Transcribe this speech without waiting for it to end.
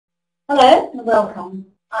Hello and welcome.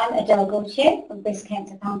 I'm Adele Gauthier from Breast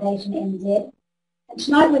Cancer Foundation NZ, and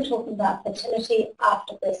tonight we're talking about fertility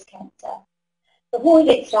after breast cancer. Before we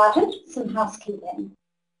get started, some housekeeping.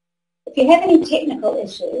 If you have any technical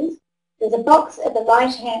issues, there's a box at the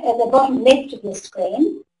bottom left of your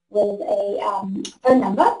screen with a phone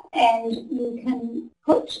number, and you can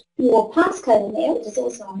put your passcode in there, which is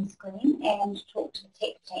also on the screen, and talk to the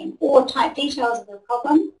tech team, or type details of your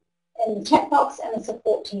problem in the chat box and the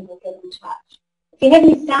support team will get in touch. If you have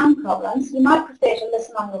any sound problems, you might prefer to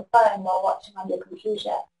listen on your phone while watching on your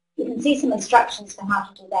computer. You can see some instructions for how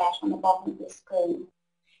to do that on the bottom of your screen.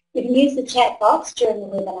 You can use the chat box during the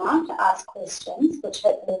webinar to ask questions, which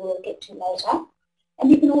hopefully we'll get to later. And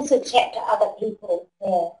you can also chat to other people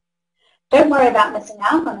there. Don't worry about missing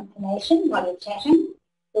out on information while you're chatting.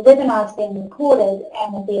 The webinar is being recorded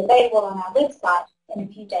and will be available on our website in a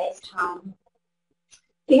few days' time.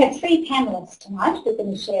 We have three panellists tonight we're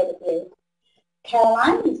going to share with you.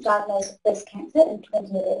 Caroline was diagnosed with breast cancer in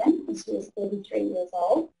 2011 and she is 33 years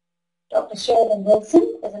old. Dr. Sheridan is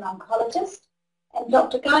an oncologist, and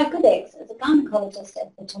Dr. Gudex is a gynecologist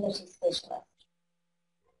and fertility specialist.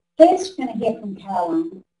 First, we're going to hear from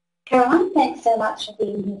Caroline. Caroline, thanks so much for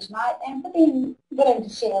being here tonight and for being willing to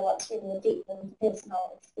share what's really a deep and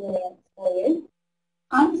personal experience for you.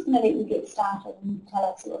 I'm just going to let you get started and tell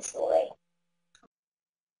us your story.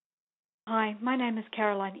 Hi, my name is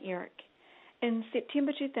Caroline Eric. In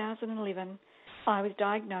September 2011, I was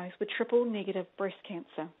diagnosed with triple-negative breast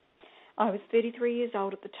cancer. I was 33 years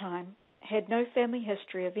old at the time, had no family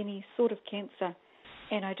history of any sort of cancer,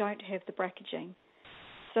 and I don't have the BRCA gene.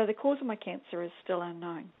 So the cause of my cancer is still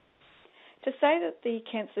unknown. To say that the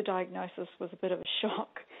cancer diagnosis was a bit of a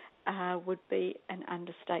shock would be an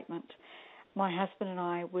understatement. My husband and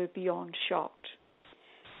I were beyond shocked.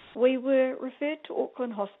 We were referred to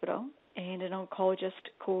Auckland Hospital and an oncologist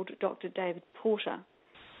called Dr. David Porter.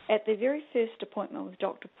 At the very first appointment with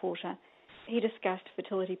Dr. Porter, he discussed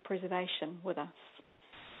fertility preservation with us.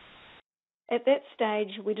 At that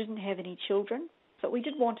stage, we didn't have any children, but we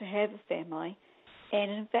did want to have a family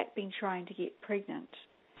and in fact been trying to get pregnant.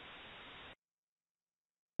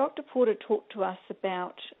 Dr. Porter talked to us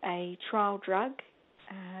about a trial drug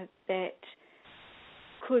that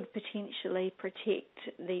could potentially protect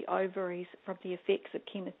the ovaries from the effects of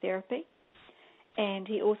chemotherapy. And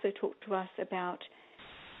he also talked to us about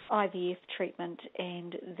IVF treatment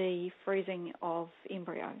and the freezing of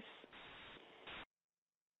embryos.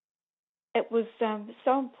 It was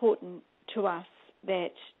so important to us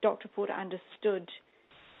that Dr. Porter understood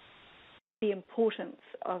the importance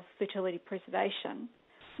of fertility preservation,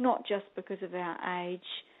 not just because of our age,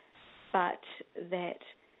 but that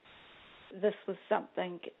this was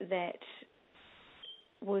something that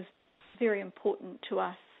was very important to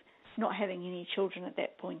us, not having any children at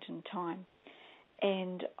that point in time.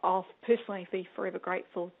 And I'll personally be forever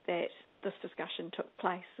grateful that this discussion took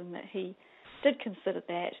place and that he did consider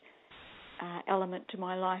that element to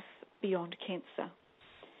my life beyond cancer.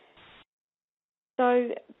 So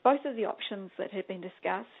both of the options that had been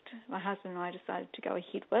discussed, my husband and I decided to go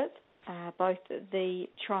ahead with, both the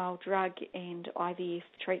trial drug and IVF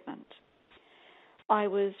treatment. I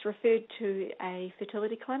was referred to a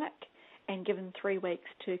fertility clinic and given 3 weeks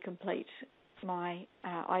to complete my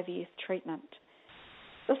IVF treatment.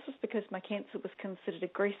 This was because my cancer was considered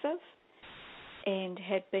aggressive and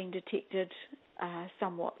had been detected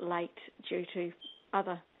somewhat late due to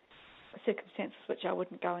other circumstances which I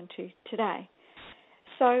wouldn't go into today.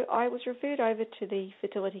 So I was referred over to the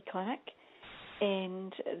fertility clinic,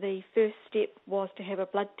 and the first step was to have a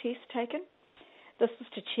blood test taken. This was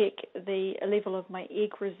to check the level of my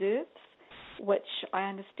egg reserves, which I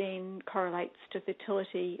understand correlates to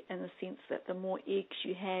fertility in the sense that the more eggs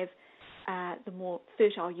you have, the more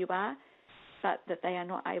fertile you are, but that they are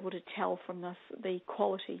not able to tell from this the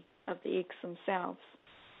quality of the eggs themselves.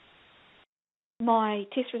 My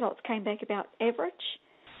test results came back about average,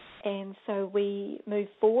 and so we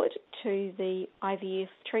moved forward to the IVF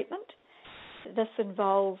treatment. This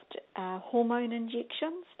involved hormone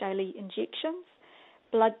injections, daily injections,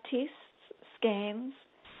 blood tests, scans,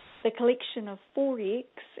 the collection of 4 eggs,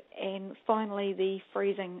 and finally the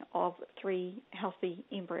freezing of 3 healthy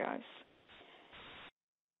embryos.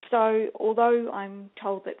 So although I'm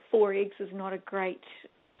told that 4 eggs is not a great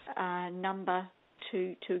number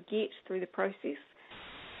to get through the process,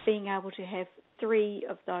 being able to have 3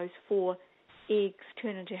 of those 4 eggs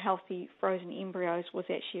turn into healthy frozen embryos was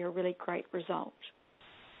actually a really great result.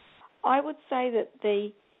 I would say that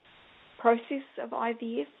the process of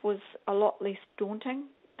IVF was a lot less daunting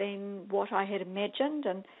than what I had imagined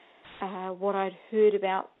and what I'd heard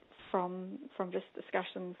about from just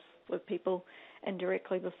discussions with people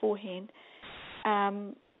indirectly beforehand.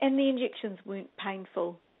 And the injections weren't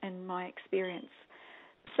painful in my experience.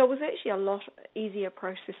 So it was actually a lot easier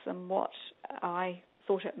process than what I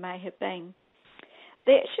thought it may have been.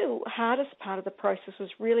 The actual hardest part of the process was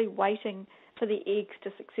really waiting for the eggs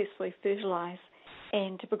to successfully fertilise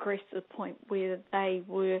and to progress to the point where they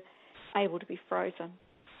were able to be frozen.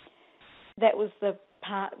 That was the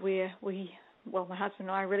part where my husband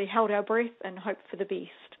and I really held our breath and hoped for the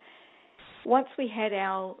best. Once we had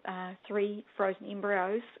our 3 frozen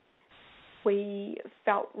embryos, we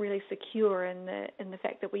felt really secure in the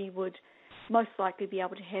fact that we would most likely be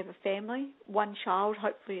able to have a family, 1 child,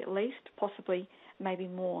 hopefully at least, possibly maybe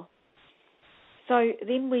more. So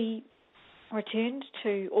then we returned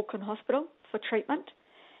to Auckland Hospital for treatment,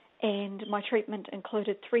 and my treatment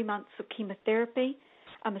included 3 months of chemotherapy,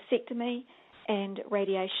 a mastectomy, and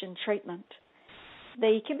radiation treatment.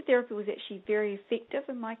 The chemotherapy was actually very effective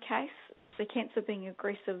in my case. The cancer being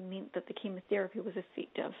aggressive meant that the chemotherapy was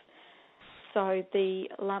effective. So the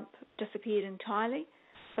lump disappeared entirely,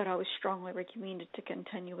 but I was strongly recommended to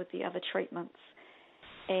continue with the other treatments.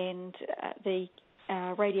 And the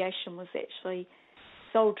radiation was actually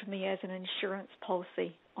sold to me as an insurance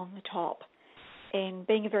policy on the top. And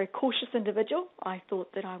being a very cautious individual, I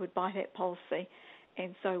thought that I would buy that policy,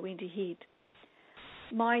 and so went ahead.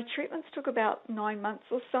 My treatments took about 9 months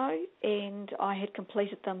or so, and I had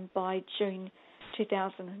completed them by June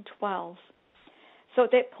 2012. So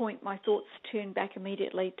at that point, my thoughts turned back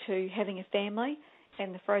immediately to having a family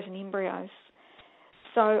and the frozen embryos.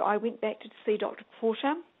 So I went back to see Dr.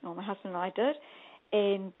 Porter, or my husband and I did,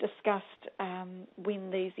 and discussed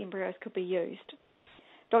when these embryos could be used.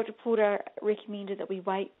 Dr. Porter recommended that we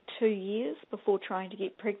wait 2 years before trying to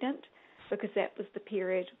get pregnant, because that was the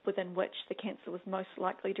period within which the cancer was most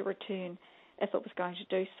likely to return if it was going to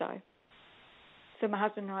do so. So my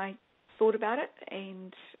husband and I thought about it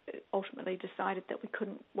and ultimately decided that we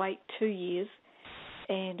couldn't wait 2 years,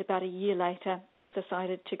 and about a year later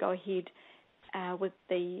decided to go ahead with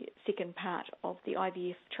the second part of the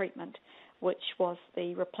IVF treatment, which was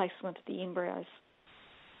the replacement of the embryos.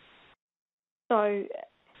 So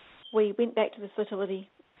we went back to the fertility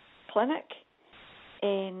clinic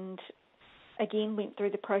and again went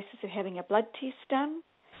through the process of having a blood test done.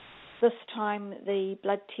 This time the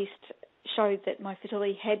blood test showed that my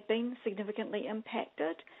fertility had been significantly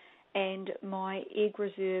impacted and my egg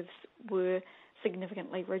reserves were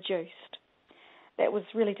significantly reduced. That was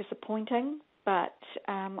really disappointing, but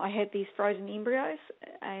I had these frozen embryos,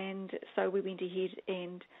 and so we went ahead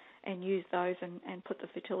and used those and put the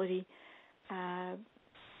fertility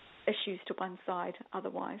issues to one side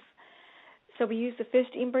otherwise. So we used the first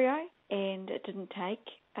embryo and it didn't take.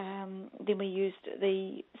 Then we used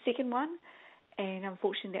the second one, and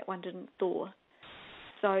unfortunately that one didn't thaw.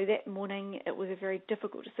 So that morning it was a very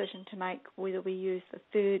difficult decision to make whether we use the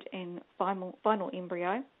third and final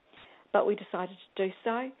embryo, but we decided to do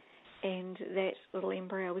so, and that little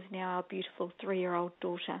embryo is now our beautiful 3-year-old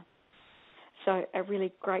daughter. So a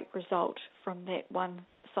really great result from that one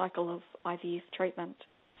cycle of IVF treatment.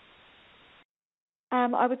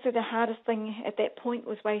 I would say the hardest thing at that point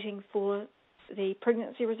was waiting for the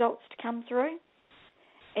pregnancy results to come through,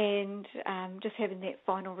 and just having that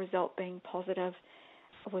final result being positive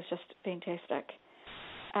was just fantastic.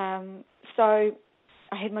 So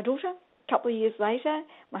I had my daughter. A couple of years later,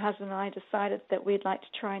 my husband and I decided that we'd like to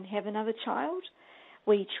try and have another child.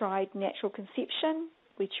 We tried natural conception,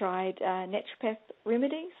 we tried naturopath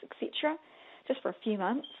remedies, etc., just for a few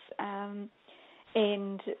months,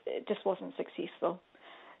 and it just wasn't successful.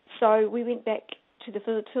 So we went back to the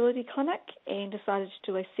fertility clinic and decided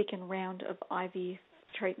to do a second round of IVF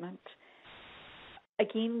treatment.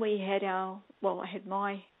 Again, we had I had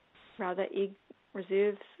my egg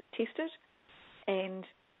reserves tested, and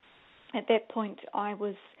at that point I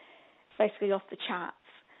was basically off the charts.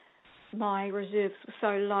 My reserves were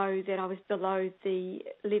so low that I was below the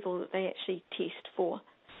level that they actually test for.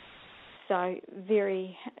 So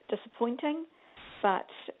very disappointing, but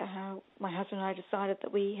my husband and I decided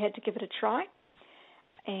that we had to give it a try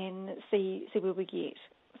and see where we get.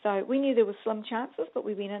 So we knew there were slim chances, but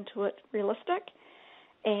we went into it realistic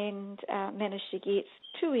and managed to get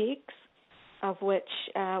 2 eggs, of which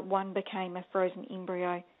one became a frozen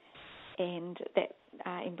embryo, and that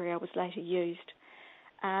embryo was later used.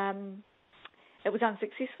 It was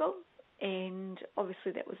unsuccessful, and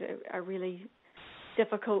obviously that was a really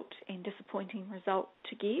difficult and disappointing result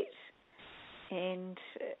to get. And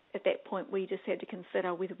at that point we just had to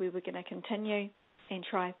consider whether we were going to continue and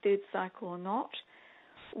try a third cycle or not.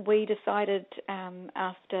 We decided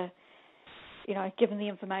after given the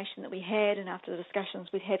information that we had and after the discussions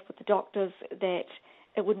we'd had with the doctors, that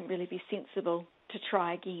it wouldn't really be sensible to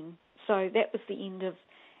try again. So that was the end of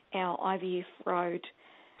our IVF road.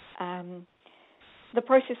 The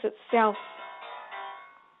process itself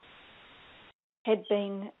had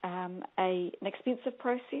been an expensive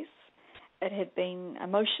process. It had been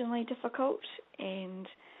emotionally difficult, and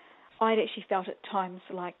I'd actually felt at times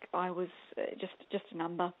like I was just a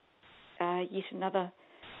number, yet another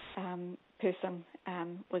person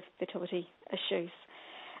with fertility issues.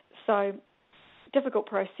 So difficult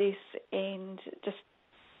process, and just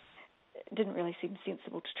didn't really seem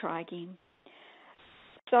sensible to try again.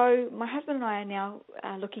 So my husband and I are now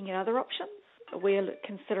looking at other options. We're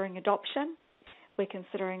considering adoption. We're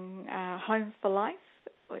considering home for life,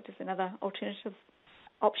 which is another alternative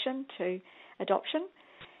option to adoption.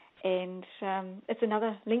 And it's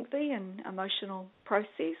another lengthy and emotional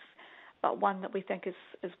process, but one that we think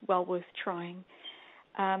is well worth trying.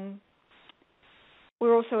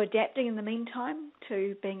 We're also adapting in the meantime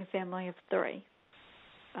to being a family of 3.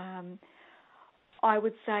 I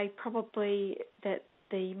would say probably that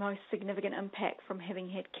the most significant impact from having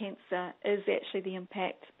had cancer is actually the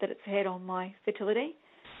impact that it's had on my fertility.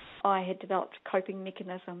 I had developed coping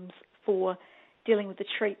mechanisms for dealing with the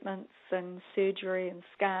treatments and surgery and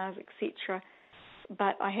scars, etc.,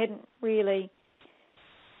 but I hadn't really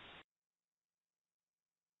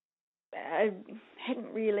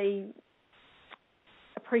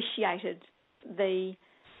appreciated the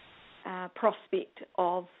prospect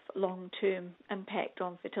of long-term impact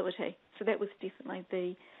on fertility. So that was definitely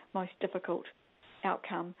the most difficult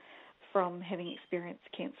outcome from having experienced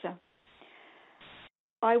cancer.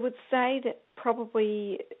 I would say that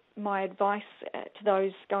probably my advice to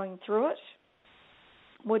those going through it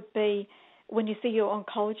would be, when you see your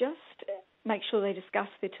oncologist, make sure they discuss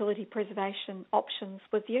fertility preservation options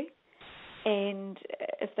with you. And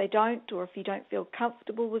if they don't, or if you don't feel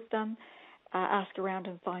comfortable with them, ask around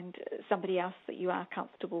and find somebody else that you are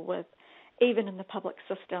comfortable with. Even in the public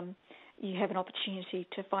system, you have an opportunity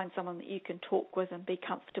to find someone that you can talk with and be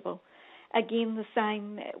comfortable. Again, the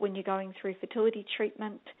same when you're going through fertility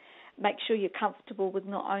treatment. Make sure you're comfortable with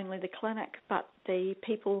not only the clinic, but the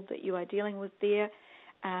people that you are dealing with there,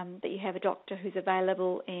 that you have a doctor who's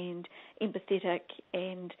available and empathetic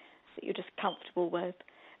and that you're just comfortable with,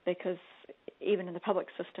 because even in the public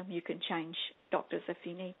system, you can change doctors if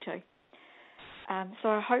you need to. So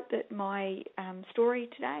I hope that my story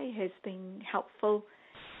today has been helpful,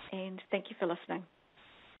 and thank you for listening.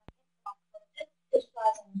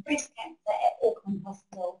 Specialising in breast cancer at Auckland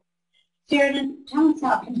Hospital. Sheridan, tell us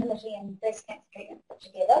how fertility and breast cancer treatment put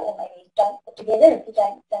together, or maybe don't put together if you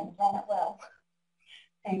don't plan it well.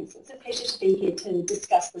 Thanks. It's a pleasure to be here to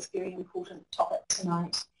discuss this very important topic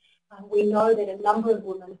tonight. We know that a number of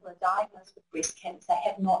women who are diagnosed with breast cancer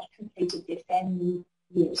have not completed their family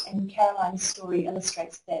yet, and Caroline's story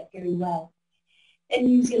illustrates that very well. In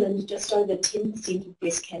New Zealand, just over 10% of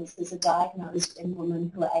breast cancers are diagnosed in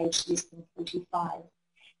women who are aged less than 45,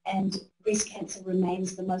 and breast cancer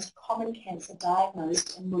remains the most common cancer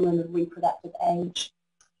diagnosed in women of reproductive age.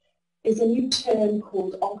 There's a new term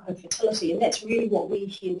called oncofertility, and that's really what we're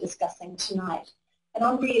here discussing tonight. And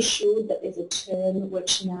I'm reassured that there's a term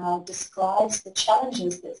which now describes the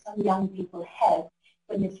challenges that some young people have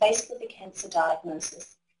when they're faced with a cancer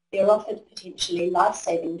diagnosis. They're offered potentially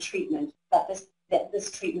life-saving treatment, but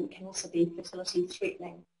this treatment can also be fertility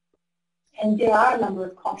threatening. And there are a number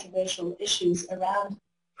of controversial issues around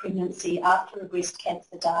pregnancy after a breast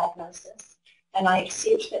cancer diagnosis, and I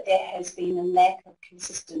accept that there has been a lack of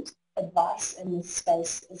consistent advice in this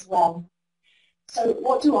space as well. So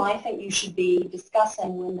what do I think you should be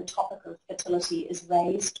discussing when the topic of fertility is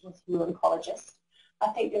raised with your oncologist? I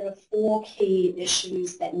think there are 4 key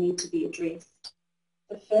issues that need to be addressed.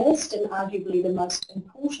 The first, and arguably the most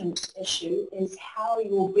important issue, is how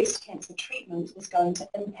your breast cancer treatment is going to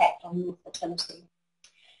impact on your fertility.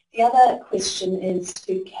 The other question is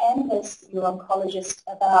to canvass your oncologist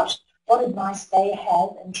about what advice they have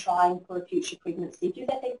in trying for a future pregnancy. Do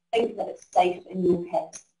they think that it's safe in your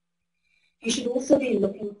case? You should also be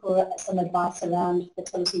looking for some advice around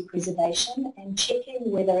fertility preservation and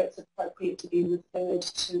checking whether it's appropriate to be referred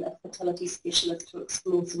to a fertility specialist to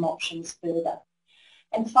explore some options further.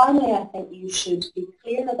 And finally, I think you should be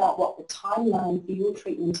clear about what the timeline for your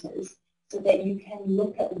treatment is so that you can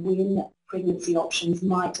look at when pregnancy options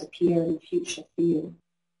might appear in the future for you.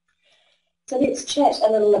 So let's chat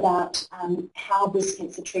a little about how breast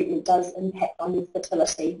cancer treatment does impact on your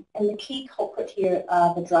fertility. And the key culprit here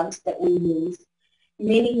are the drugs that we use.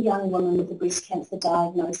 Many young women with a breast cancer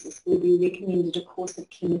diagnosis will be recommended a course of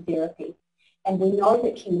chemotherapy. And we know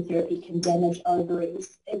that chemotherapy can damage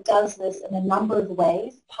ovaries. It does this in a number of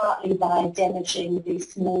ways, partly by damaging the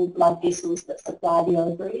small blood vessels that supply the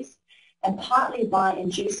ovaries, and partly by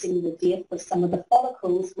inducing the death of some of the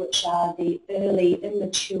follicles, which are the early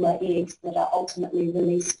immature eggs that are ultimately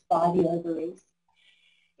released by the ovaries.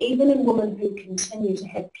 Even in women who continue to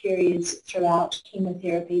have periods throughout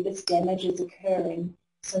chemotherapy, this damage is occurring.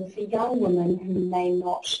 So for young women who may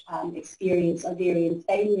not experience ovarian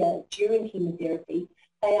failure during chemotherapy,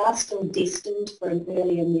 they are still destined for an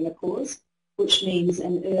earlier menopause, which means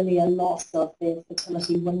an earlier loss of their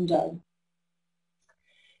fertility window.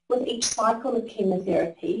 With each cycle of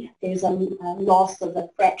chemotherapy, there's a loss of a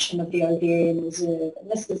fraction of the ovarian reserve,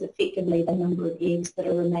 and this is effectively the number of eggs that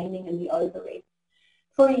are remaining in the ovary.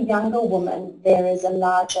 For a younger woman, there is a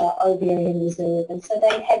larger ovarian reserve, and so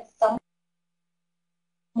they have somewhat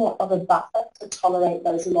of a buffer to tolerate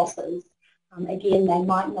those losses. Again, they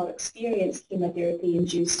might not experience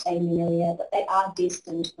chemotherapy-induced amenorrhea, but they are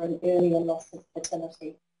destined for an earlier loss of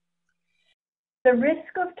fertility. The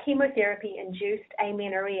risk of chemotherapy-induced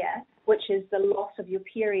amenorrhea, which is the loss of your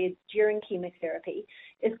periods during chemotherapy,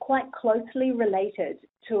 is quite closely related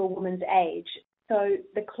to a woman's age. So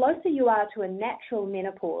the closer you are to a natural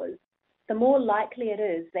menopause, the more likely it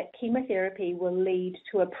is that chemotherapy will lead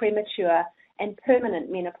to a premature and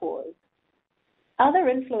permanent menopause. Other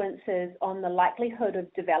influences on the likelihood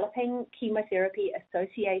of developing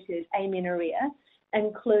chemotherapy-associated amenorrhea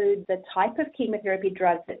include the type of chemotherapy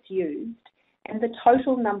drug that's used and the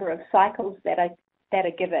total number of cycles that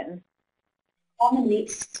are given. On the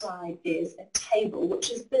next slide, there's a table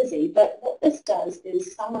which is busy, but what this does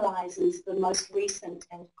is summarises the most recent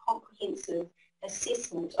and comprehensive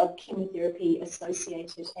assessment of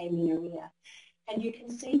chemotherapy-associated amenorrhea. And you can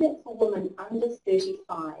see that for women under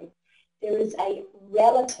 35, there is a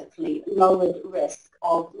relatively lowered risk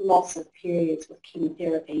of loss of periods with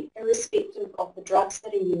chemotherapy, irrespective of the drugs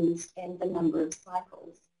that are used and the number of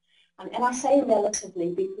cycles. And I say relatively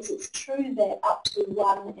because it's true that up to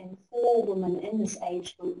 1 in 4 women in this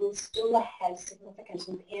age group will still have significant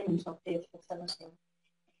impairment of their fertility.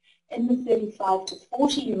 In the 35 to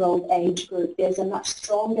 40-year-old age group, there's a much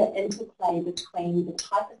stronger interplay between the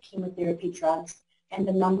type of chemotherapy drugs and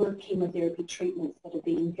the number of chemotherapy treatments that are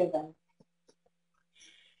being given.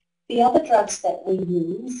 The other drugs that we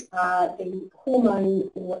use are the hormone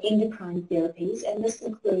or endocrine therapies, and this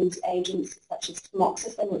includes agents such as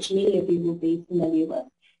tamoxifen, which many of you will be familiar with,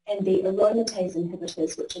 and the aromatase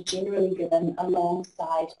inhibitors, which are generally given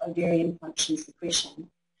alongside ovarian function suppression.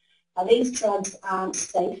 Now, these drugs aren't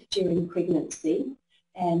safe during pregnancy,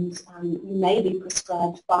 and you may be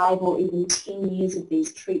prescribed 5 or even 10 years of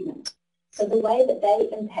these treatments. So the way that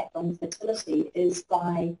they impact on fertility is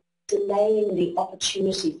by delaying the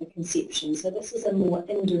opportunity for conception. So this is a more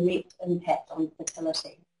indirect impact on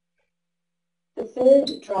fertility. The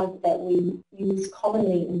third drug that we use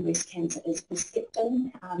commonly in breast cancer is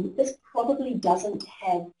Herceptin. This probably doesn't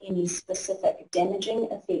have any specific damaging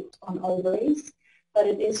effect on ovaries, but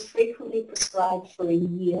it is frequently prescribed for a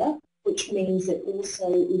year, which means it also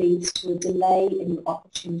leads to a delay in the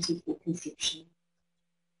opportunity for conception.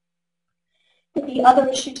 But the other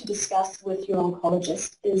issue to discuss with your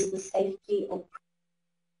oncologist is the safety of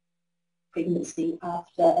pregnancy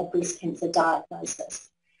after a breast cancer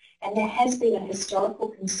diagnosis. And there has been a historical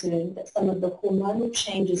concern that some of the hormonal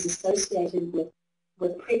changes associated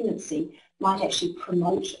with pregnancy might actually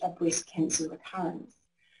promote a breast cancer recurrence.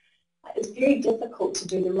 It's very difficult to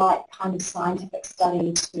do the right kind of scientific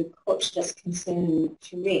study to put this concern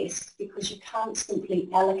to rest because you can't simply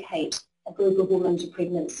allocate a group of women to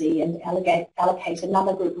pregnancy and allocate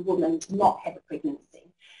another group of women to not have a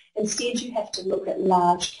pregnancy. Instead, you have to look at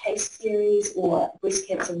large case series or breast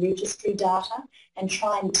cancer registry data and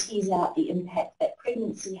try and tease out the impact that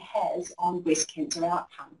pregnancy has on breast cancer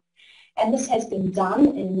outcome. And this has been done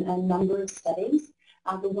in a number of studies.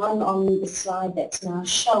 The one on the slide that's now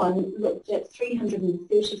shown looked at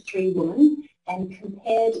 333 women and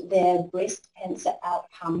compared their breast cancer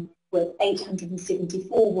outcome with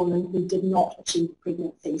 874 women who did not achieve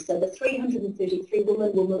pregnancy. So the 333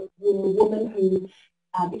 women were women who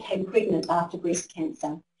became pregnant after breast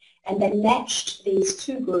cancer. And they matched these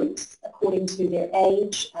two groups according to their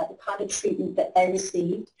age, the kind of treatment that they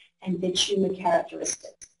received, and their tumour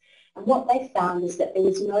characteristics. And what they found is that there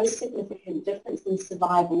was no significant difference in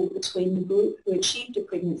survival between the group who achieved a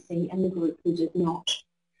pregnancy and the group who did not.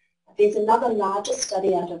 There's another larger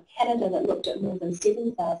study out of Canada that looked at more than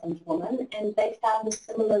 7,000 women, and they found a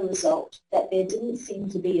similar result, that there didn't seem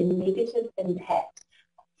to be a negative impact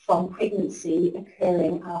from pregnancy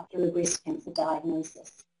occurring after a breast cancer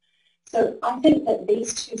diagnosis. So I think that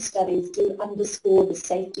these two studies do underscore the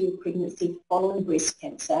safety of pregnancy following breast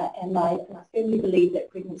cancer, and I firmly believe that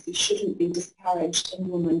pregnancy shouldn't be discouraged in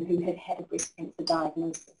women who have had a breast cancer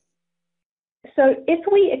diagnosis. So if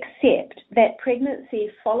we accept that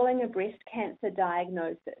pregnancy following a breast cancer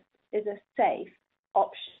diagnosis is a safe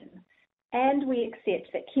option, and we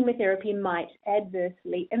accept that chemotherapy might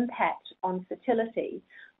adversely impact on fertility,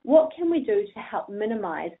 what can we do to help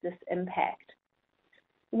minimize this impact?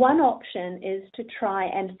 One option is to try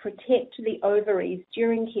and protect the ovaries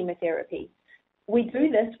during chemotherapy. We do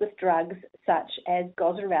this with drugs such as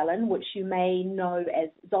goserelin, which you may know as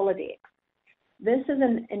Zoladex. This is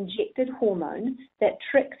an injected hormone that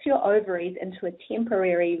tricks your ovaries into a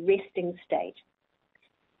temporary resting state.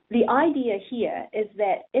 The idea here is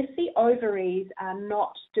that if the ovaries are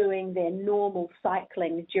not doing their normal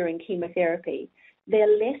cycling during chemotherapy, they're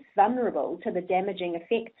less vulnerable to the damaging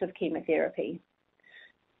effects of chemotherapy.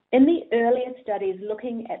 In the earlier studies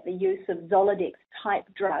looking at the use of Zoladex-type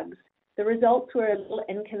drugs, the results were a little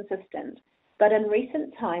inconsistent, but in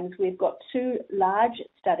recent times we've got two large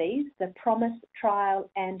studies, the PROMISE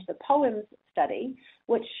trial and the POEMS study,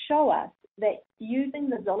 which show us that using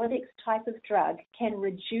the Zoladex type of drug can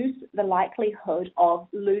reduce the likelihood of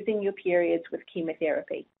losing your periods with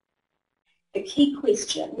chemotherapy. The key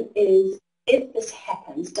question is, if this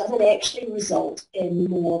happens, does it actually result in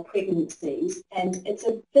more pregnancies? And it's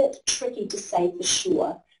a bit tricky to say for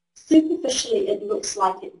sure. Superficially, it looks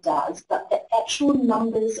like it does, but the actual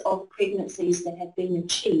numbers of pregnancies that have been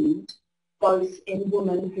achieved, both in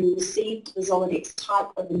women who received the Zoladex type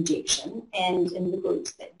of injection and in the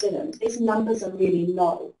groups that didn't, these numbers are really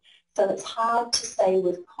low. So it's hard to say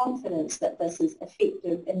with confidence that this is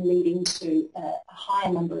effective in leading to a higher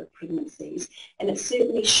number of pregnancies, and it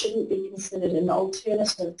certainly shouldn't be considered an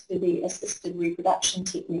alternative to the assisted reproduction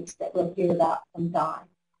techniques that we'll hear about from Di.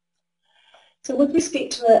 So with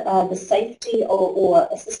respect to the safety or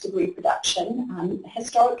assisted reproduction,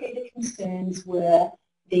 historically the concerns were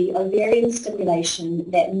the ovarian stimulation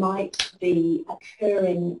that might be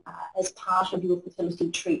occurring as part of your fertility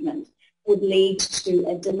treatment would lead to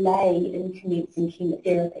a delay in commencing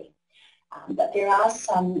chemotherapy. But there are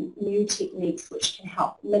some new techniques which can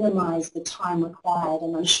help minimize the time required,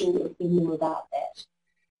 and I'm sure we'll hear more about that.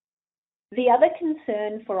 The other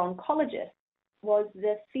concern for oncologists was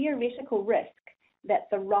the theoretical risk that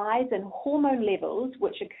the rise in hormone levels,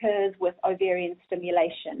 which occurs with ovarian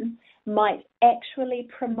stimulation, might actually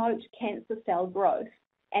promote cancer cell growth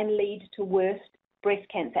and lead to worse breast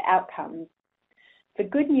cancer outcomes. The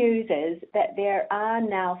good news is that there are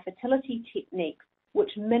now fertility techniques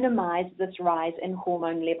which minimize this rise in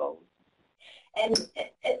hormone levels. And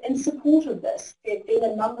in support of this, there have been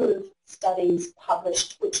a number of studies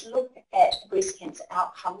published which look at breast cancer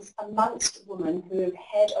outcomes amongst women who have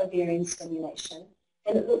had ovarian stimulation,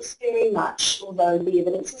 and it looks very much, although the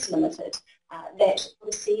evidence is limited, that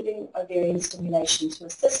receiving ovarian stimulation to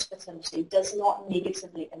assist fertility does not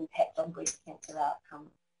negatively impact on breast cancer outcome.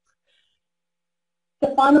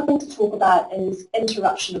 The final thing to talk about is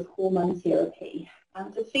interruption of hormone therapy.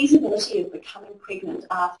 The feasibility of becoming pregnant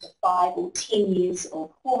after 5 or 10 years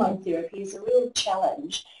of hormone therapy is a real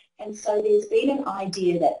challenge, and so there's been an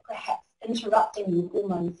idea that perhaps interrupting your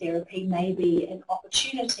hormone therapy may be an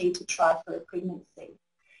opportunity to try for a pregnancy.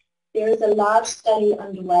 There is a large study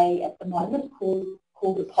underway at the moment called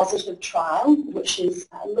the POSITIVE trial, which is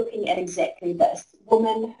looking at exactly this.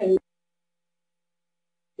 Women who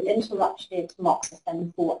interrupt their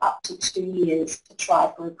tamoxifen for up to 2 years to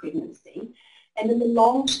try for a pregnancy. And in the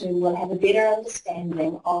long term, we'll have a better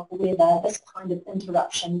understanding of whether this kind of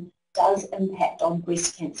interruption does impact on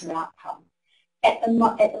breast cancer outcome. At the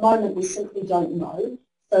moment, we simply don't know.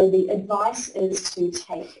 So the advice is to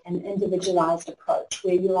take an individualized approach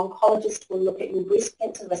where your oncologist will look at your breast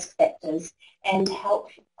cancer risk factors and help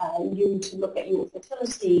you to look at your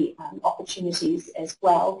fertility opportunities as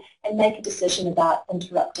well and make a decision about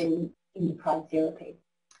interrupting endocrine therapy.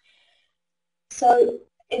 So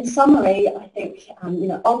in summary, I think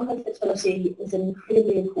oncofertility is an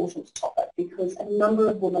incredibly important topic because a number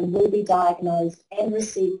of women will be diagnosed and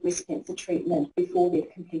receive breast cancer treatment before they've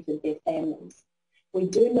completed their families. We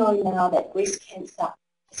do know now that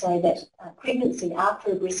pregnancy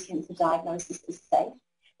after a breast cancer diagnosis is safe.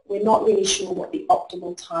 We're not really sure what the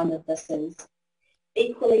optimal time of this is.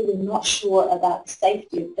 Equally, we're not sure about the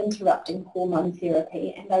safety of interrupting hormone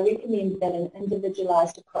therapy, and I recommend that an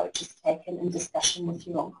individualized approach is taken in discussion with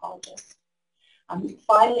your oncologist.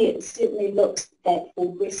 Finally, it certainly looks that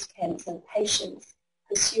for breast cancer patients,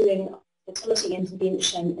 pursuing fertility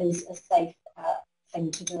intervention is a safe thing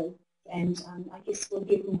to do. and I guess we'll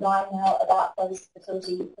hear from Guy now about those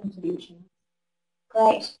fertility interventions.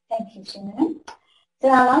 Great, thank you, Sheridan. So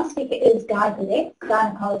our last speaker is Guy Gudex,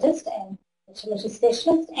 gynecologist and fertility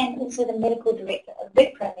specialist, and also the medical director of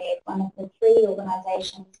BCFNZ, one of the 3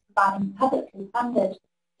 organisations providing publicly funded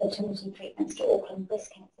fertility treatments to Auckland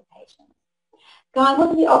breast cancer patients. Guy, what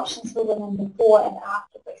are the options for women before and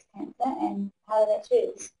after breast cancer, and how do they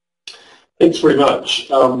choose? Thanks very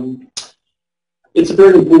much. It's a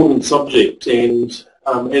very important subject, and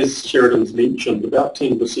as Sheridan's mentioned, about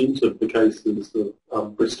 10% of the cases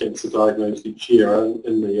of breast cancer diagnosed each year are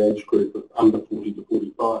in the age group of under 40 to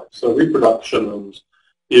 45. So reproduction and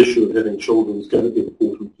the issue of having children is going to be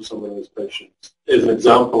important for some of those patients. As an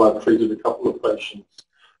example, I've treated a couple of patients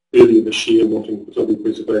earlier this year wanting fertility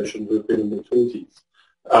preservation who have been in their 20s.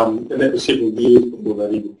 And that was several years before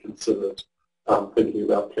they even considered thinking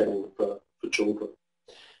about planning for children.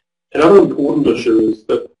 Another important issue is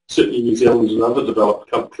that certainly New Zealand and other developed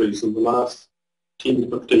countries in the last 10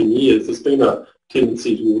 to 15 years, there's been a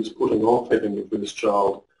tendency towards putting off having your first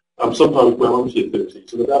child, sometimes well into your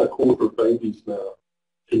 30s, and about a quarter of babies now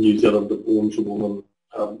in New Zealand are born to women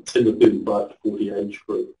in the 35 to 40 age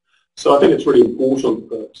group. So I think it's really important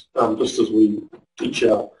that just as we teach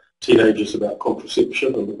our teenagers about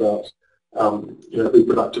contraception and about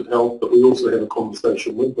reproductive health, that we also have a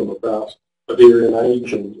conversation with them about ovarian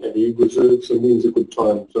age and egg reserves, and when's a good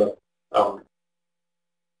time to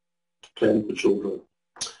plan for children.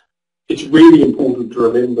 It's really important to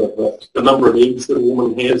remember that the number of eggs that a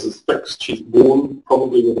woman has is fixed. She's born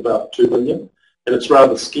probably with about 2 million, and it's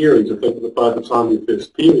rather scary to think that by the time your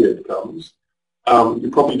first period comes,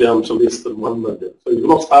 you're probably down to less than 1 million. So you've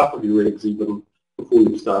lost half of your eggs even before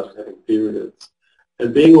you've started having periods.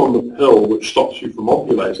 And being on the pill, which stops you from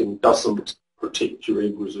ovulating, doesn't protect your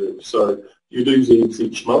egg reserve. So you lose eggs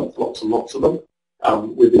each month, lots and lots of them,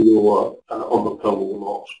 whether you're on the pill or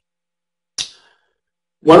not.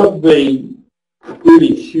 One of the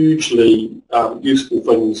really hugely useful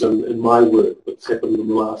things in my work that's happened in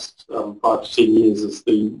the last 5 to 10 years is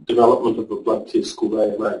the development of a blood test called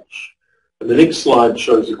AMH. And the next slide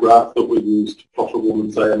shows a graph that we use to plot a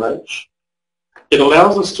woman's AMH. It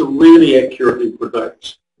allows us to really accurately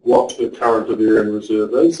predict what her current ovarian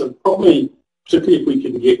reserve is, and probably, particularly if we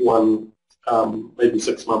can get one maybe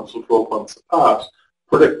 6 months or 12 months apart,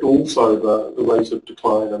 predict also the rate of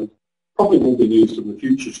decline, and probably will be used in the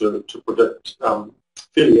future to predict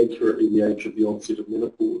fairly accurately the age of the onset of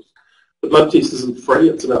menopause. The blood test isn't free,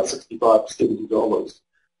 it's about $65 to $70.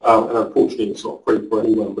 And unfortunately it's not free for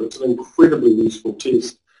anyone, but it's an incredibly useful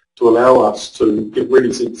test to allow us to give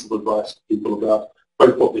really sensible advice to people about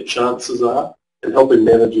both what their chances are and helping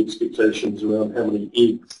manage expectations around how many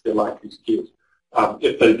eggs they're likely to get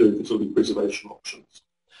if they do fertility preservation options.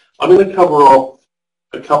 I'm going to cover off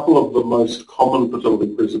a couple of the most common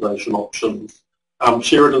fertility preservation options.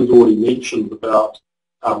 Sheridan's already mentioned about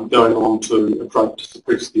going on to a drug to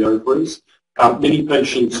suppress the ovaries. Many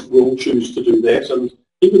patients will choose to do that, and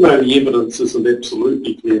even though the evidence isn't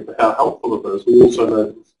absolutely clear for how helpful it is, we also know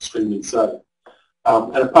that it's extremely safe.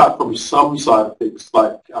 And apart from some side effects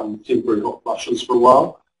like temporary hot flushes for a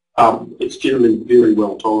while, it's generally very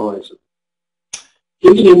well tolerated.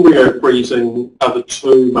 Egg and embryo freezing are the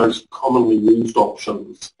 2 most commonly used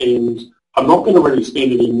options, and I'm not going to really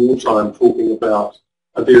spend any more time talking about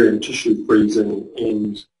ovarian tissue freezing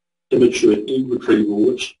and immature egg retrieval,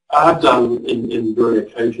 which are done in very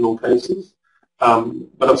occasional cases,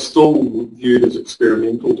 but are still viewed as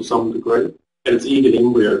experimental to some degree. And it's egg and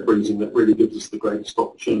embryo freezing that really gives us the greatest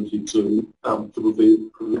opportunity to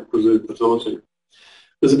preserve fertility.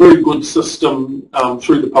 There's a very good system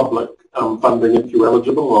through the public funding if you're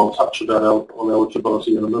eligible. I'll touch on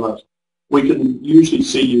eligibility in a minute. We can usually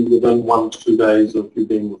see you within 1 to 2 days of you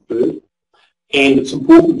being referred. And it's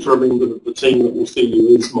important to remember that the team that will see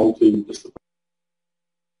you is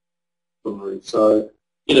multidisciplinary. So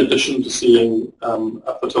in addition to seeing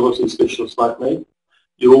a fertility specialist like me,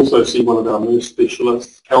 you also see one of our nurse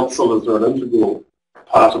specialists. Counsellors are an integral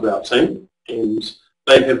part of our team, and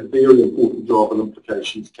they have a very important job in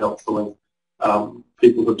implications counselling.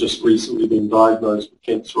 People have just recently been diagnosed with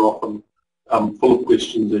cancer, often full of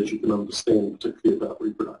questions, as you can understand, particularly about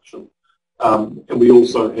reproduction. And we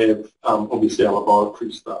also have, obviously, our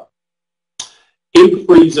laboratory staff. Egg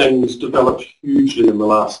freezing has developed hugely in the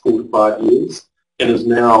last 4 to 5 years and is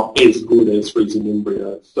now as good as freezing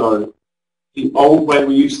embryos. So the old way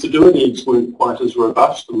we used to do it, eggs weren't quite as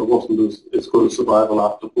robust and there wasn't as good a survival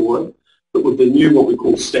after thawing. But with the new, what we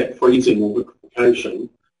call stack freezing or vitrification,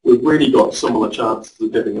 we've really got similar chances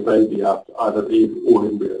of having a baby after either egg or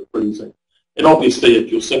embryo freezing. And obviously,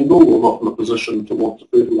 if you're single or not in a position to want to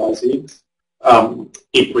fertilise eggs,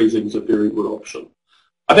 egg freezing is a very good option.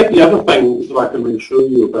 I think the other thing that I can reassure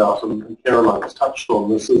you about, and Caroline has touched on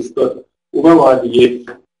this, is that although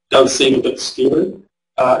IVF does seem a bit scary,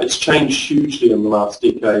 it's changed hugely in the last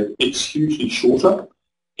decade. It's hugely shorter,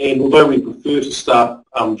 and although we prefer to start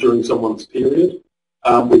during someone's period,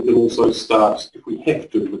 we can also start, if we have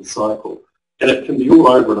to, with cycle. And it can be all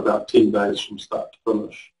over in about 10 days from start to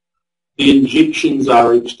finish. The injections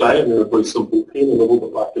are each day, and they're a very simple pen, a little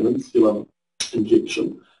bit like an insulin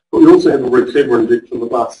injection. But we also have a very clever injection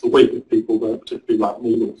that lasts a week if people don't particularly like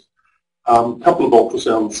needles. A couple of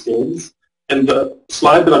ultrasound scans. And the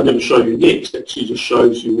slide that I'm going to show you next actually just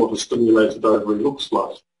shows you what a stimulated ovary looks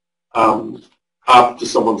like after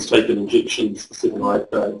someone's taken injections for 7 or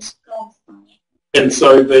 8 days. And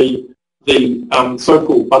so the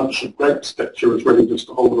so-called bunch of grapes picture is really just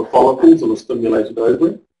a whole lot of follicles and a stimulated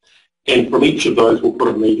ovary. And from each of those, we'll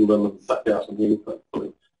put a needle in and suck out an egg,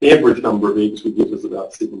 hopefully. The average number of eggs we get is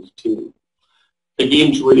about 7 to 10.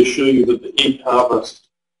 Again, to reassure you that the egg harvest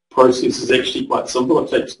process is actually quite simple. It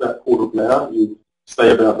takes about a quarter of an hour. You stay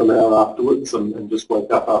about an hour afterwards and just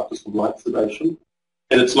wake up after some light sedation.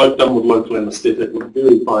 And it's done with local anaesthetic with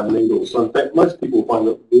very fine needles. So in fact, most people find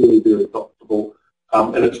it very, very comfortable.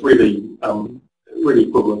 And it's really, really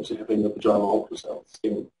equivalent to having a vaginal ultrasound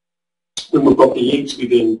scan. When we've got the eggs, we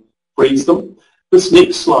then freeze them. This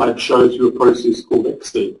next slide shows you a process called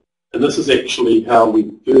XD, and this is actually how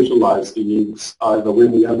we fertilise the eggs, either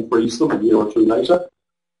when we unfreeze them a year or 2 later,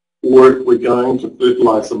 or if we're going to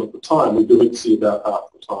fertilise them at the time, we do XD about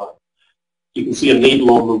half the time. You can see a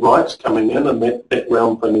needle on the right coming in, and that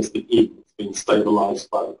round thing is the egg that's been stabilised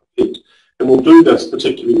by the pipette. And we'll do this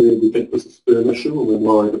particularly when we think there's a sperm issue and we're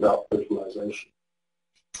worried about fertilisation.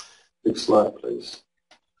 Next slide, please.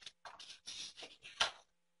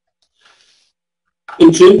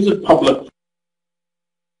 In terms of public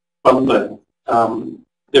funding,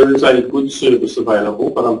 there is a good service available,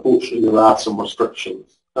 but unfortunately there are some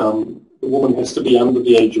restrictions. The woman has to be under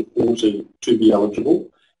the age of 40 to be eligible,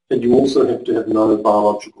 and you also have to have no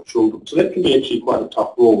biological children. So that can be actually quite a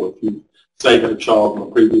tough role if you, say, had a child in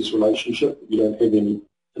a previous relationship, but you don't have any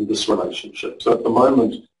in this relationship. So at the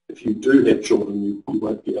moment, if you do have children, you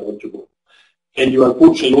won't be eligible. And you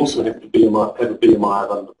unfortunately also have to have a BMI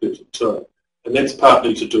of under 32. And that's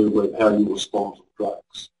partly to do with how you respond to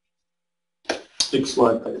drugs. Next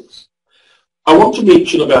slide, please. I want to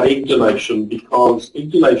mention about egg donation because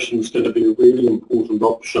egg donation is going to be a really important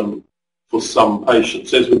option for some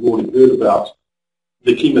patients. As we've already heard about,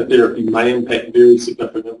 the chemotherapy may impact very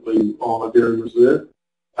significantly on ovarian reserve,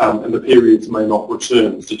 and the periods may not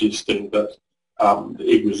return, suggesting that the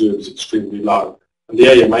egg reserve is extremely low. And the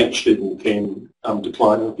AMH level can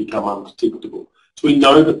decline and become undetectable. So we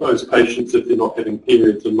know that those patients, if they're not having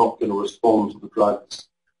periods, are not going to respond to the drugs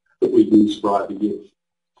that we use for IVF.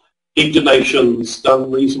 Egg donation's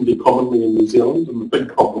done reasonably commonly in New Zealand, and the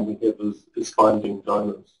big problem we have is finding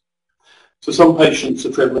donors. So some patients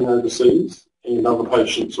are travelling overseas, and other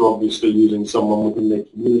patients are obviously using someone within their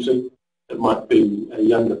community. It might be a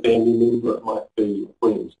younger family member, it might be a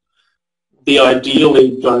friend. The ideal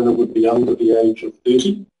egg donor would be under the age of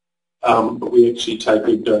 30, but we actually take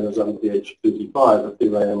egg donors under the age of 35 if their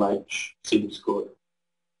AMH seems good.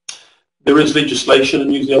 There is legislation in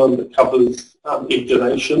New Zealand that covers egg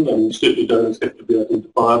donation, and certainly donors have to be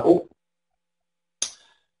identifiable.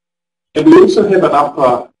 And we also have an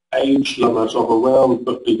upper age limit of around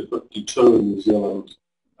 50 to 52 in New Zealand,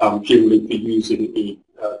 generally for using a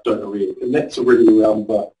donor egg. And that's already around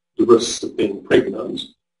the risks of being pregnant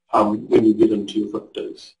when you get into your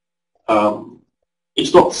 50s.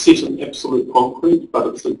 It's not set in absolute concrete, but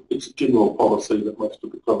it's a general policy that most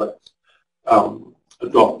of the clinics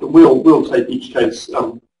adopt. And we'll take each case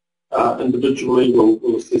individually.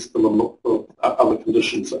 We'll assess them and look for other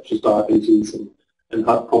conditions such as diabetes and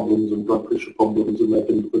heart problems and blood pressure problems and make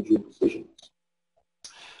individual decisions.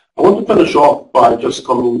 I want to finish off by just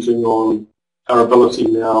commenting on our ability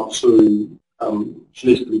now to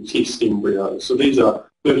genetically test embryos. So these are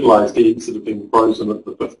fertilised eggs that have been frozen at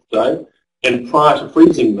the 5th day, and prior to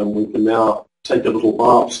freezing them we can now take a little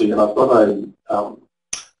biopsy, and I've got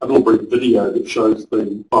a little brief video that shows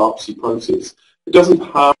the biopsy process. It doesn't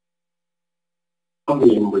harm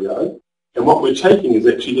the embryo, and what we're taking is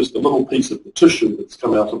actually just a little piece of the tissue that's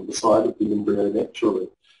come out of the side of the embryo naturally.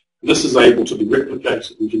 And this is able to be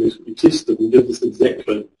replicated and genetically tested and gives us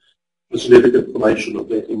exactly the genetic information of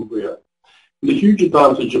that embryo. And the huge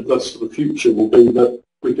advantage of this for the future will be that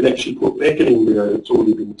we can actually put back an embryo that's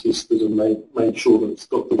already been tested and made sure that it's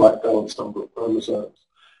got the right balanced number of chromosomes.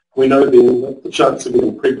 We know then that the chance of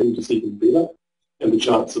getting pregnant is even better, and the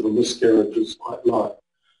chance of a miscarriage is quite low.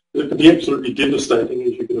 It can be absolutely devastating,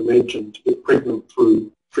 as you can imagine, to get pregnant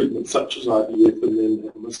through treatment such as IVF and then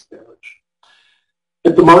have a miscarriage.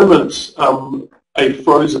 At the moment, a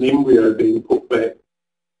frozen embryo being put back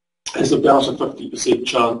has about a 50%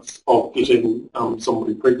 chance of getting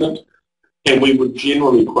somebody pregnant, and we would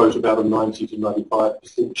generally quote about a 90 to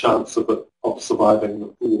 95% chance of surviving the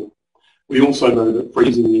thaw. We also know that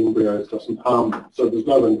freezing the embryos doesn't harm them, so there's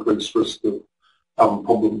no increased risk of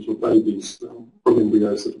problems with babies from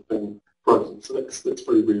embryos that have been frozen, so that's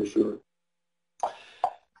very reassuring.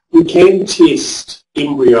 We can test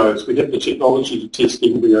embryos. We have the technology to test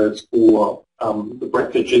embryos for the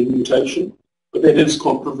BRCA gene mutation, but that is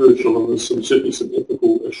controversial, and there's certainly some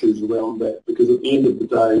ethical issues around that, because at the end of the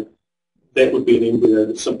day, that would be an embryo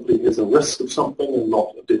that simply has a risk of something and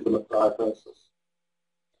not a definite diagnosis.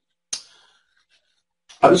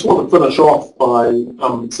 I just want to finish off by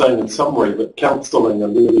saying in summary that counselling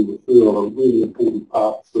and early referral are really important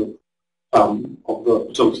parts of the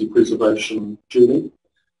fertility preservation journey.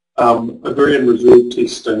 Ovarian reserve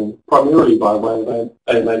testing, primarily by way of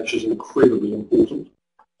AMH, is incredibly important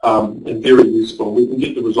and very useful. We can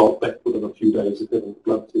get the result back within a few days of having the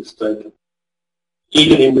blood test taken.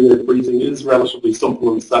 Egg and embryo freezing is relatively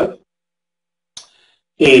simple and safe,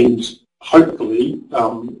 and hopefully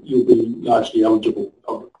you'll be largely eligible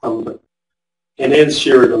for public funding. And as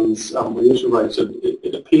Sheridan's reiterated,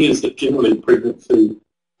 it appears that generally pregnancy,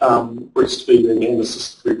 breastfeeding and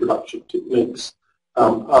assisted reproductive techniques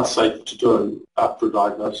are safe to do after a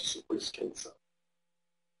diagnosis of breast cancer.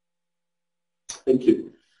 Thank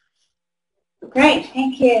you. Great,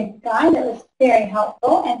 thank you, Guy. That was very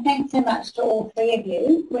helpful, and thanks so much to all three of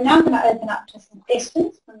you. We're now going to open up to some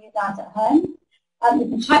questions from you guys at home. You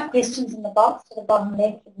can type questions in the box to the bottom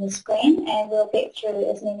left of the screen, and we'll get through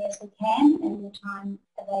as many as we can in the time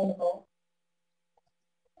available.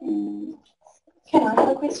 Can I have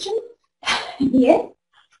a question? Yeah.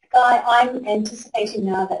 Guy, I'm anticipating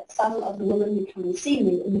now that some of the women who come and see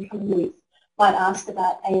me in the coming weeks might ask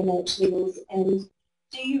about AMH levels, and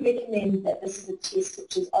do you recommend that this is a test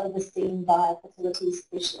which is overseen by a fertility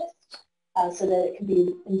specialist so that it can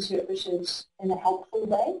be interpreted in a helpful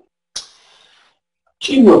way?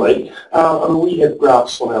 Generally, we have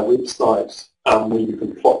graphs on our website where you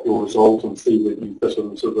can plot your result and see whether you fit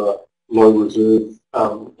into the low reserve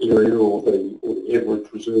area or the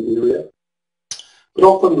average reserve area. But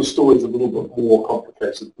often the story is a little bit more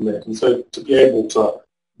complicated than that, and so to be able to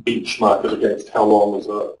benchmark it against how long has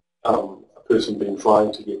a person been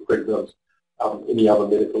trying to get pregnant, any other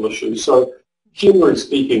medical issues. So generally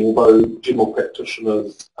speaking, although general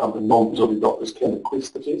practitioners and non-fertility doctors can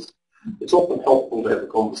request the test, it's often helpful to have a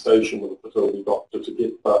conversation with a fertility doctor to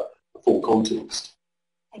get the full context.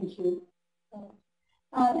 Thank you.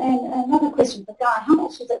 And another question for Guy, how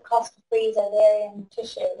much does it cost to freeze ovarian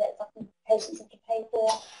tissue? That's something patients have to pay for?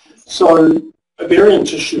 So ovarian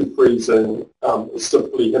tissue freezing is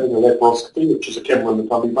simply having a laparoscopy, which is a camera in the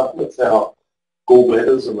tummy button. It's how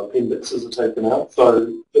gallbladders and appendixes are taken out.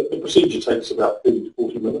 So the procedure takes about 30 to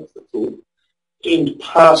 40 minutes, that's all. And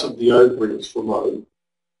part of the ovary is removed,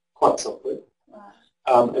 quite simply.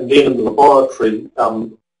 Right. And then in the laboratory,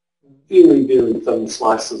 very, very thin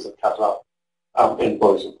slices are cut up and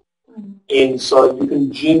frozen. Mm. And so you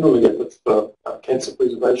can generally, if it's for cancer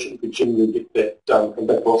preservation, you can generally get that done and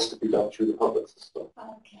laparoscopy done through the public system.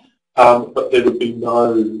 Okay. But there would be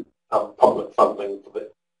no public funding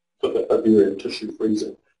for the ovarian tissue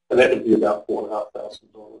freezing, and that would be about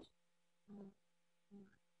 $4,500.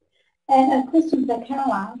 And a question for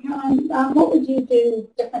Caroline. Caroline, what would you do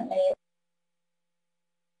differently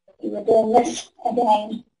if you were doing this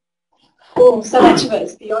again? Oh, so much of it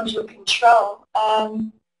is beyond your control.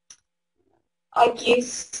 I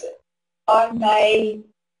guess I may,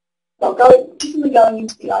 definitely going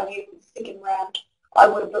into the IVF second round, I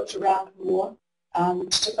would have looked around more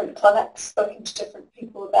to different clinics, spoken to different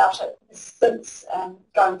people about it. Since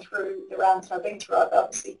going through the rounds that I've been through, I've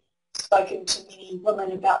obviously spoken to many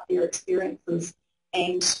women about their experiences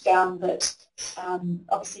and found that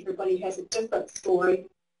obviously everybody has a different story,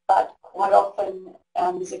 but quite often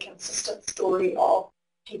there's a consistent story of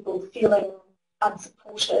people feeling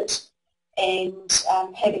unsupported and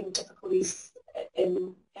having difficulties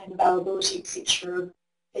in availability, etc.,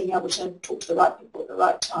 being able to talk to the right people at the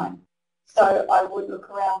right time. So I would look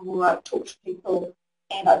around more, I'd talk to people,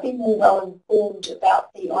 and I'd be more well informed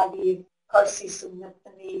about the IVF process and the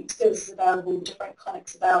services available, different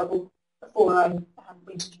clinics available, before I went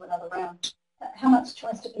into another round. How much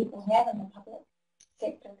choice do people have in the public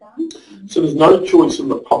sector, Guy? So there's no choice in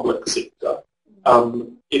the public sector.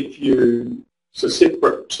 So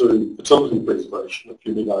separate to fertility preservation, if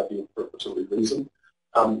you need IVF for a fertility reason,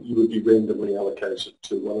 you would be randomly allocated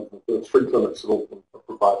to one of the 3 clinics that all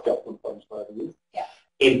provide government funds for IVF. Yeah.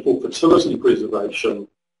 And for fertility preservation,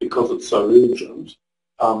 because it's so urgent,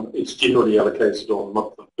 it's generally allocated on the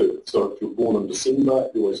month of birth. So if you're born in December,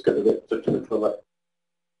 you always go to that particular clinic.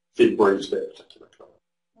 February to that particular clinic.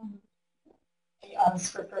 I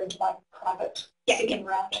was referring to my private second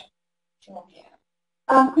round. Sure.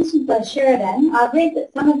 Question for Sheridan. I've read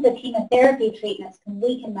that some of the chemotherapy treatments can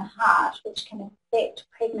weaken the heart, which can affect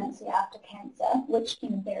pregnancy after cancer. Which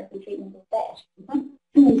chemotherapy treatment is that?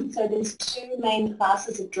 So there's 2 main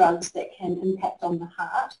classes of drugs that can impact on the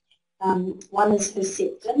heart. One is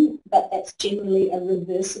Herceptin, but that's generally a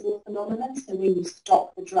reversible phenomenon. So when you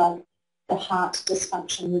stop the drug, the heart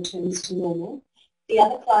dysfunction returns to normal. The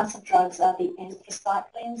other class of drugs are the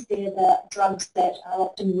anthracyclines. They're the drugs that are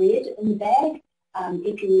often red in the bag,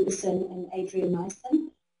 epirubicin and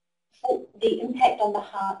adriamycin. The impact on the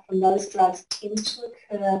heart from those drugs tends to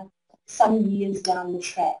occur some years down the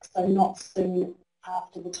track, so not soon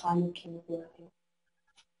after the time of chemotherapy.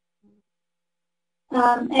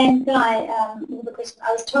 And Guy, the question,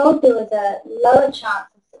 I was told there was a lower chance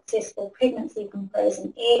of successful pregnancy from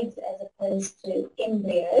frozen eggs as opposed to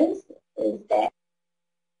embryos. Is that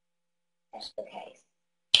the case?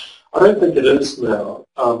 I don't think it is now.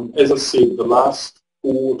 As I said, the last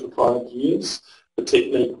 4 to 5 years, the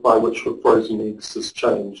technique by which we're frozen eggs has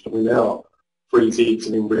changed. We now freeze eggs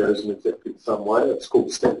and embryos in exactly the same way. It's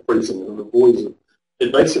called snap freezing, and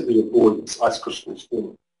it basically avoids ice crystals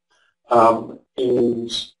forming.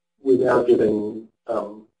 And we're now getting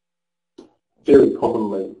very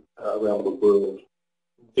commonly around the world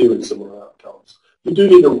very similar outcomes. You do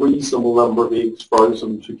need a reasonable number of eggs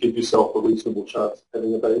frozen to give yourself a reasonable chance of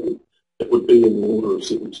having a baby. It would be in the order of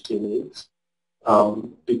 7 to 10 eggs,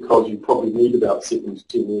 because you probably need about 7 to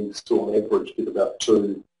 10 eggs to, on average, get about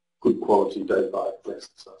 2 good quality day-5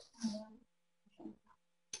 blastocysts.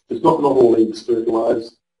 There's not all eggs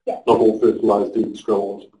fertilised. Yeah. Not all fertilised eggs grow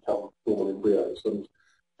on to become normal embryos. And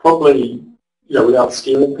probably, without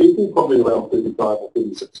scaring people, probably around 35 or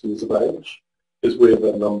 36 years of age is where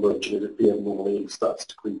the number of genetically abnormal eggs starts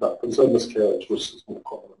to creep up. And so miscarriage risk is more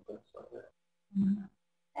common and things like that.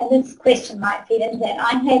 And this question might feed into that.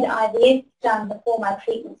 I had IVF done before my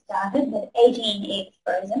treatment started, with 18 eggs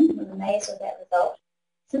frozen. I was amazed with that result.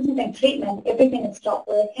 Since I've done treatment, everything has stopped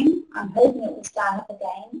working. I'm hoping it will start up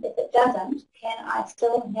again. If it doesn't, can I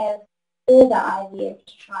still have further IVF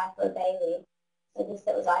to try for a baby? So this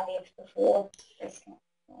that was IVF before breast cancer.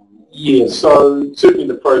 Yeah, so certainly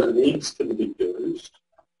the frozen eggs can be used,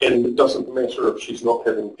 and it doesn't matter if she's not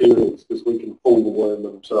having periods, because we can fool the womb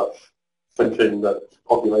into thinking that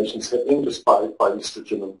ovulation's happening just by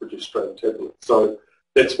estrogen and progesterone tablets. So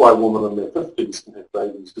that's why women in their 50s can have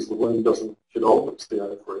babies, because the womb doesn't get old, it's the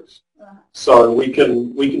ovaries. Right. So we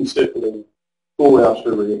can certainly pull out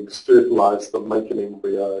her eggs, fertilise them, make an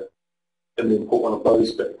embryo, and then put one of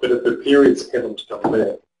those back. But if her periods haven't come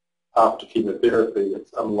back after chemotherapy,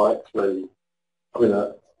 it's unlikely,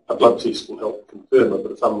 a blood test will help confirm it,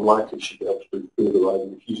 but it's unlikely she'll be able to do further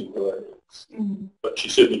IVF using her own eggs. But she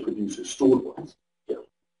certainly could use her stored ones. Yeah.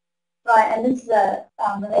 Right, and this is a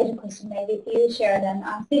related question maybe for you, Sheridan.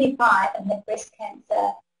 I'm 35 and had breast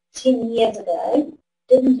cancer 10 years ago.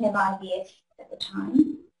 Didn't have IVF at the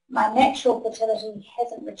time. My natural fertility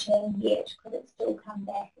hasn't returned yet. Could it still come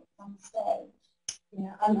back at some stage?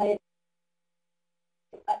 Yeah,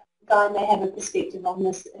 Guy may have a perspective on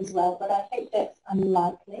this as well, but I think that's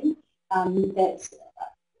unlikely. I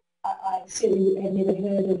certainly have never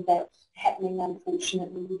heard of that happening,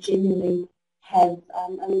 unfortunately. We generally have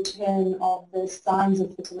a return of the signs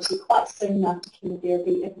of fertility quite soon after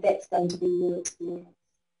chemotherapy, if that's going to be your experience.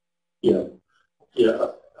 Yeah.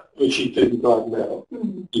 Is she 35 now?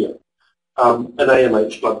 Yeah. An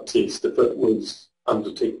AMH blood test, if it was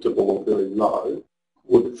undetectable or very low,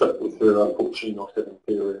 would fit with her unfortunately not having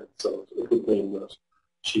periods. So it would mean that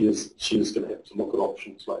she is going to have to look at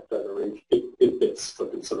options like donor egg if that's for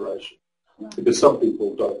consideration. Right. Because some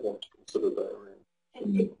people don't want to consider donor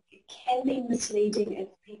egg. It can be misleading if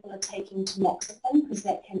people are taking tamoxifen, because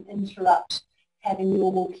that can interrupt having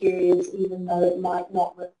normal periods, even though it might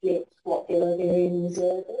not reflect what their ovarian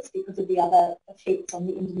reserve is because of the other effects on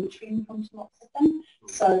the endometrium from tamoxifen.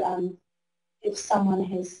 So if someone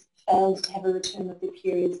has failed to have a return of their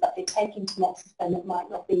periods but they're taking tamoxifen, it might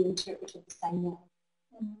not be interpreted the same way.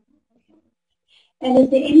 And is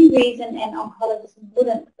there any reason an oncologist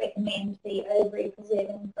wouldn't recommend the ovary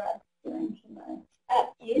preserving drug during chemo?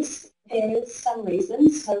 Yes, there is some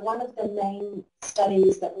reasons. So one of the main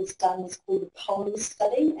studies that was done was called the Poland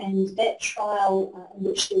study, and that trial in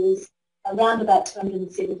which there was around about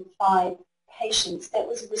 275 patients, that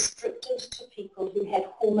was restricted to people who had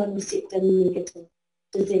hormone receptor negative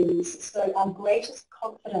disease. So our greatest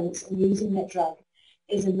confidence in using that drug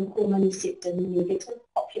is in the hormone receptor negative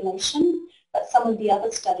population, but some of the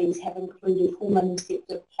other studies have included hormone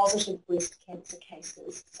receptor positive breast cancer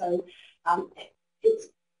cases. So it's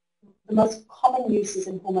the most common use is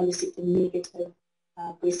in hormone receptor negative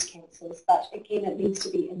breast cancers, but again it needs to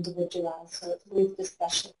be individualized, so it's worth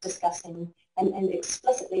discussing and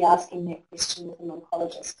explicitly asking that question with an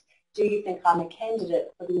oncologist. Do you think I'm a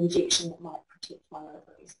candidate for the injection that might protect my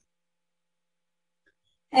ovaries?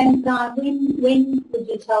 And when would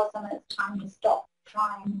you tell someone it's time to stop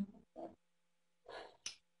trying?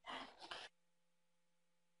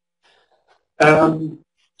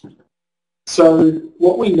 So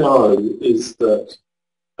what we know is that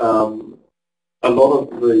a lot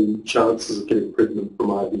of the chances of getting pregnant from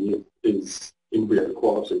IVF is embryo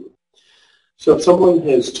quality. So if someone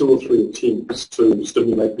has 2 or 3 attempts to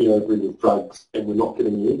stimulate the ovary with drugs and we're not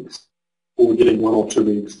getting eggs, or we're getting 1 or 2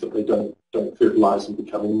 eggs that they don't fertilise and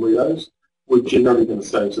become embryos, we're generally going to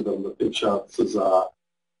say to them that their chances are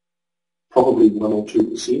probably 1 or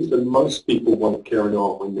 2%, and most people won't carry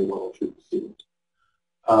on when they're 1 or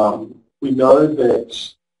 2%. We know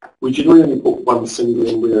that we generally only put 1 single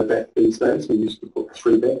embryo back these days. We used to put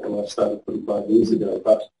 3 back, and I started 25 years ago.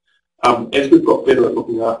 But as we've got better at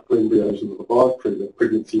looking after embryos in the laboratory, the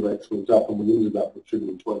pregnancy rates went up, and we ended up with 2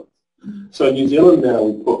 and twins. So in New Zealand now,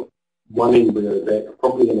 we put 1 embryo back,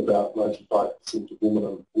 probably in about 95% of women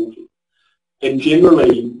under 40. And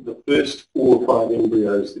generally, the first 4 or 5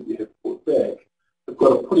 embryos that you have put back have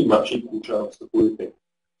got a pretty much equal chance of working.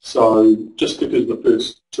 So just because the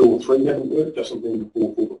first 2 or 3 haven't worked doesn't mean the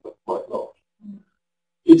 4th or the 5th might not.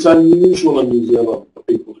 It's unusual in New Zealand for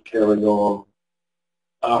people to carry on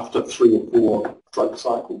after 3 or 4 drug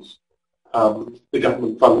cycles. The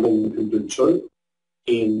government funding can do 2,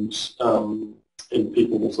 and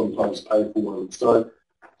people will sometimes pay for 1. So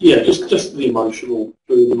yeah, just the emotional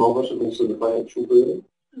burden of it and also the financial burden.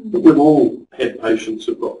 But we've all had patients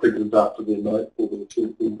who've got pregnant after their 9th or their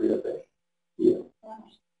 10th embryo back. Yeah.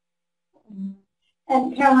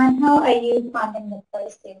 And Caroline, how are you finding the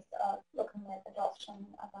process of looking at adoption?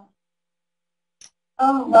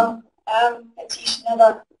 Oh, well, it's yet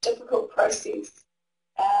another difficult process.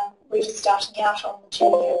 We're just starting out on the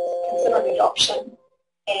journey of considering adoption,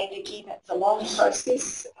 and again, it's a long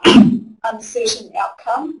process, uncertain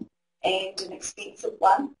outcome, and an expensive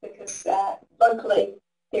one, because locally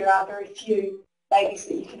there are very few babies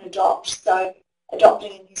that you can adopt. So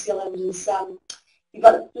adopting in New Zealand is you've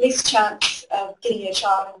got less chance of getting a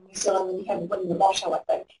child in New Zealand than you have of winning the lotto, I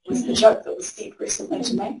think, was the joke that was said recently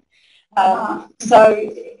to me. So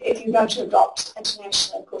if you're going to adopt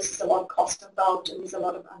internationally, of course, there's a lot of cost involved, and there's a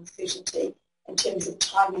lot of uncertainty in terms of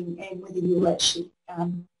timing and whether you will actually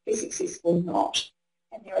be successful or not.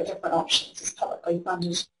 And there are different options as publicly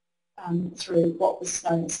funded through what was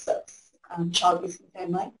known as SIPS, Child, Youth and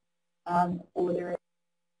Family, or there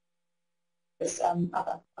is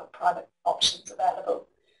other private options available.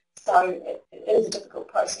 So it is a difficult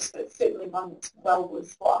process, but it's certainly one that's well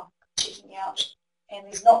worthwhile checking out. And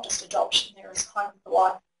there's not just adoption, there is home for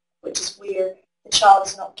life, which is where the child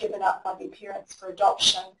is not given up by their parents for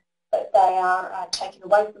adoption, but they are taken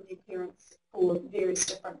away from their parents for various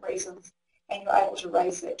different reasons, and you're able to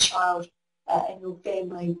raise that child in your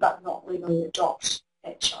family, but not legally adopt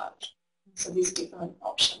that child. So there's different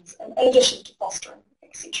options, in addition to fostering,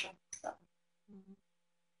 etc. So.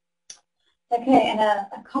 Okay, and a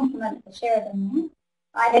compliment for Sheridan.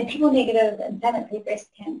 I had triple-negative inflammatory breast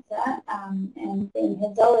cancer, and then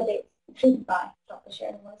had Zoladex, treated by Dr.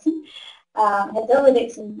 Sheridan Wilson. Had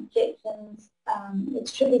Zoladex injections,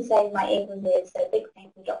 which truly saved my egg reserve, so big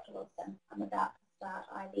thank you, Dr. Wilson. I'm about to start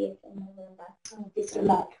IVF in November. Best of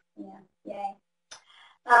luck. Yeah, yay.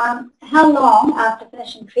 How long after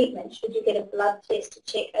finishing treatment should you get a blood test to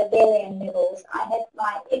check ovarian levels? I had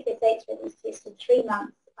my FSH levels tested 3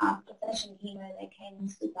 months after finishing chemo. They came in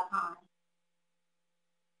super high.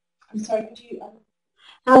 I'm sorry, could you...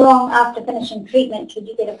 How long after finishing treatment should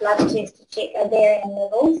you get a blood test to check ovarian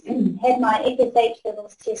levels? Had my FSH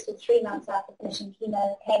levels tested 3 months after finishing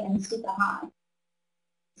chemo. Came in super high.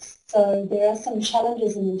 So there are some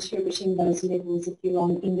challenges in interpreting those levels if you're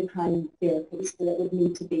on endocrine therapy, so that would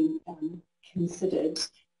need to be considered.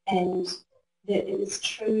 And it is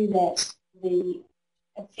true that the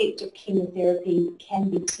effect of chemotherapy can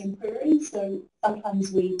be temporary, so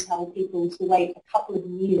sometimes we tell people to wait a couple of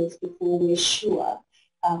years before we're sure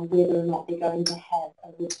whether or not they're going to have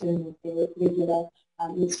a return of their regular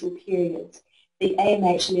menstrual periods. The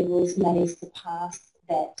AMH levels may surpass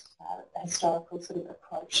that historical sort of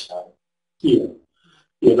approach, though. Yeah.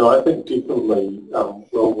 Yeah, no, I think definitely well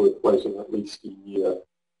worth waiting at least a year.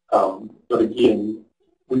 But again,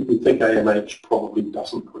 we think AMH probably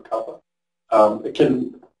doesn't recover.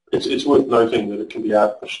 It's worth noting that it can be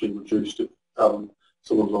artificially reduced if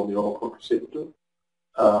someone's on the oral contraceptive.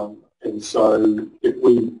 And so if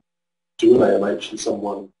we do an AMH in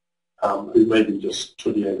someone who may be just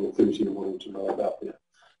 28 or 30 and wanting to know about their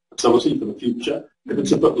fertility for the future, if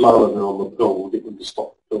it's a bit lower than on the pill, we'll get them to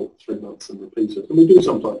stop the pill for 3 months and repeat it. And we do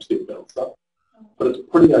sometimes see it bounce up. But it's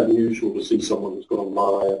pretty unusual to see someone who's got a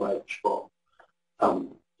low AMH from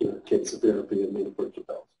cancer therapy and then for it to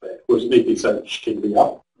bounce back. Whereas FSH can be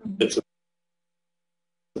up. It's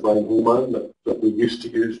a brain hormone that we used to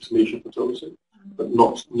use to measure fertility, but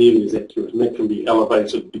not nearly as accurate. And that can be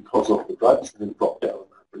elevated because of the drugs and then drop down and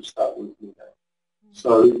restart working again.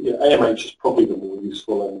 So yeah, AMH is probably the more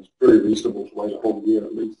useful, and it's very reasonable to wait a whole year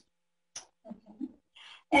at least. Okay.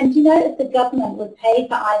 And do you know if the government would pay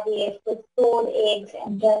for IVF with thawed eggs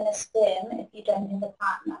and donor sperm if you don't have a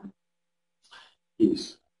partner?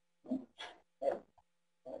 Yes.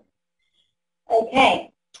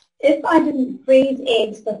 Okay. If I didn't freeze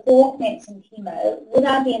eggs before commencing chemo, would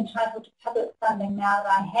I be entitled to public funding now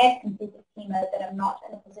that I have completed chemo but I'm not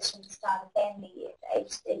in a position to start a family yet,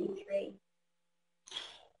 age 33?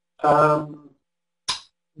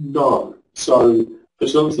 No. So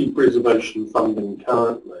fertility preservation funding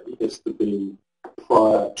currently has to be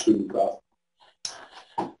prior to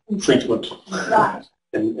treatment, Right.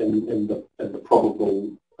 and the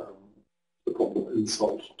probable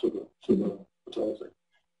insult to the fertility.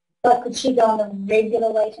 But could she go on a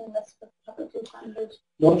regular waiting list for publicly funded?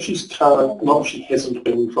 Not if she's current, not if she hasn't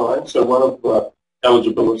been trying. So one of the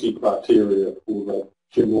eligibility criteria for the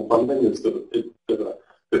general funding is that a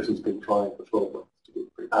person's been trying for 12 months to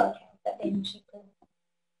get pregnant. Okay, but then she could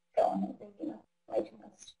go on a regular waiting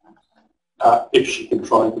list. If she can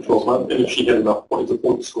try for 12 months, and if she had enough points, a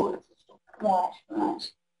point scoring system.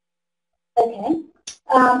 Right. Okay.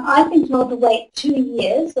 I've been told to wait 2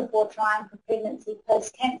 years before trying for pregnancy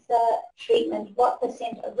post-cancer treatment. What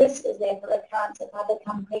 % of risk is there for recurrence if I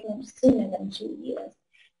become pregnant sooner than 2 years?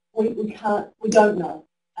 We don't know,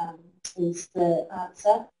 is the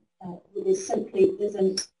answer. There simply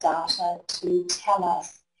isn't data to tell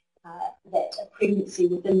us that a pregnancy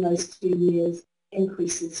within those 2 years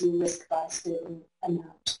increases your risk by a certain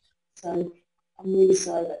amount. So I'm really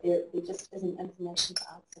sorry, but there just isn't information to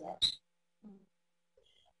answer that.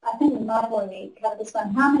 I think we might have already covered this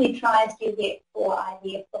one. How many tries do you get for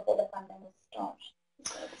IVF before the funding is stopped?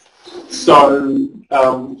 So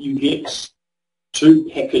you get 2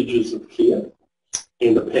 packages of care,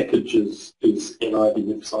 and the package is an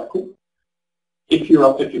IVF cycle. If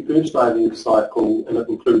your first IVF cycle, and it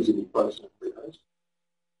includes any frozen embryos,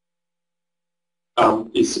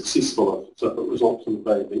 is successful, so if it results in a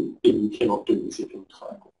baby, then you cannot do the second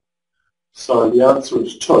cycle. So the answer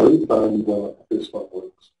is 2, but only one if the first one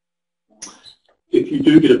works. If you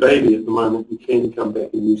do get a baby at the moment, you can come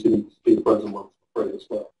back and use any spare frozen ones for free as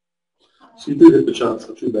well. So you do have the chance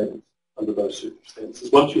for 2 babies under those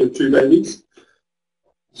circumstances. Once you have 2 babies,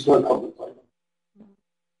 there's no public payment.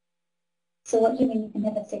 So what do you mean you can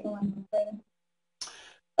have a second one for free?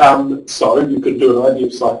 So you can do an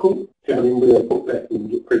IVF cycle, have an embryo put back and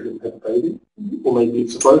get pregnant and have a baby, or maybe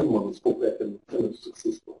it's a frozen one that's put back and it's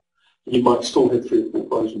successful. You might still have 3 or 4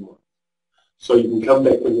 frozen ones. So you can come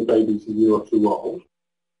back when your baby's a year or 2 old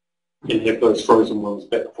and have those frozen ones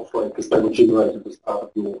back for free because they were generated as part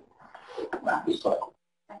of your cycle.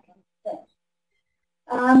 Okay, good.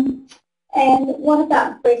 And what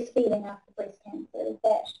about breastfeeding after breast cancer? Is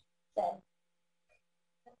that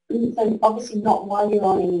So obviously not while you're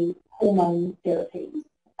on any hormone therapies.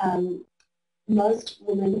 Most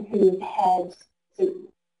women who have had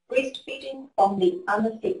breastfeeding from the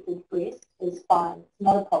unaffected breast is fine. It's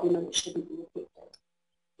not a problem and it shouldn't be affected.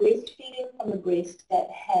 Breastfeeding from a breast that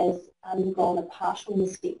has undergone a partial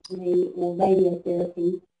mastectomy or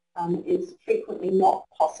radiotherapy is frequently not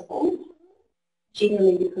possible,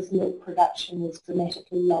 generally because milk production was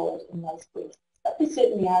dramatically lowered in those breasts. But there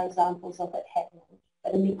certainly are examples of it happening.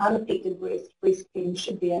 But in the unaffected breast, breastfeeding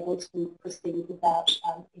should be able to proceed without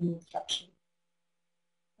any instruction.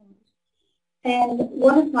 And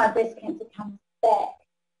what if my breast cancer comes back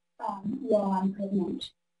while I'm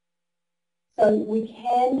pregnant? So we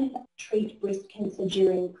can treat breast cancer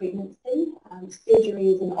during pregnancy. Surgery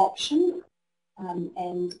is an option,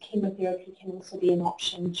 and chemotherapy can also be an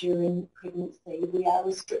option during pregnancy. We are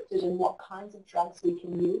restricted in what kinds of drugs we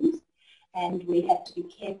can use, and we have to be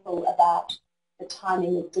careful about the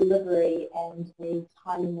timing of delivery and the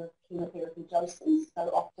timing of chemotherapy doses. So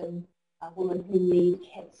often women who need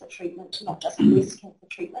cancer treatment, not just breast cancer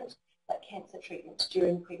treatment, but cancer treatment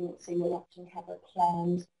during pregnancy will often have a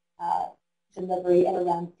planned delivery at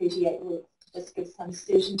around 38 weeks to just give some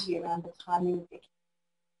certainty around the timing of the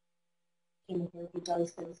chemotherapy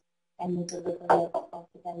doses and the delivery of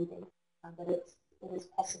the baby. But it is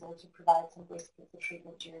possible to provide some breast cancer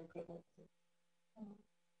treatment during pregnancy.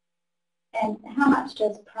 And how much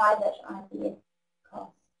does private IVF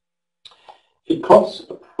cost? It costs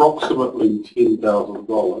approximately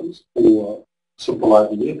 $10,000 for simple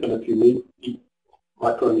IVF, and if you need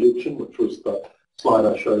microinjection, which was the slide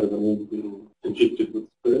I showed of an egg being injected with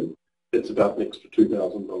sperm, it's about an extra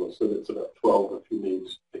 $2,000, so that's about $12,000 if you need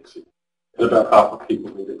XF. And about half of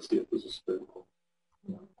people need XF as a sperm pump.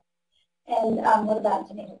 And what about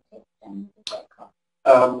genetic testing? What does that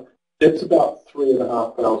cost? That's about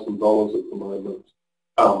 $3,500 at the moment.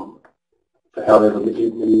 For however many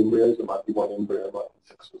embryos, it might be one embryo, it might be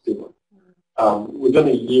 6 or 7. Within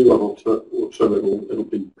a year or two it'll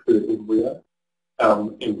be per embryo,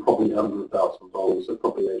 and probably $100,000, so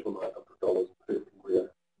probably $800 or $900 per embryo.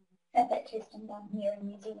 Is that testing done here in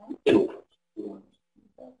New Zealand? In Auckland.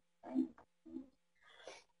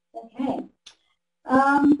 Okay. I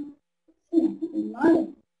think we might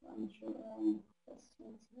have gone through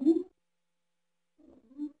questions here.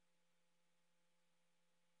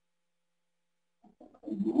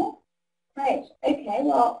 Great. Okay.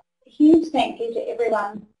 Well, huge thank you to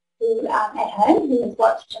everyone who at home who has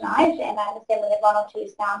watched tonight, and I understand we have 1 or 2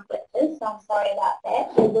 sound glitches, so I'm sorry about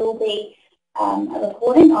that. There will be a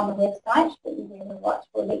recording on the website that you will watch.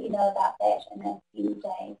 We'll let you know about that in a few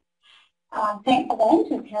days. Thanks again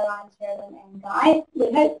to Caroline, Sheridan and Guy.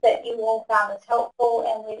 We hope that you all found this helpful,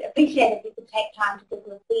 and we'd appreciate if you could take time to give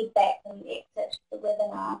your feedback when you exit the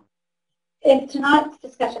webinar. If tonight's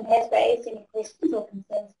discussion has raised any questions or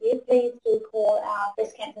concerns for you, please do call our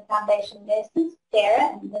Breast Cancer Foundation nurses,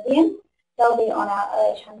 Sarah and Vivian. They'll be on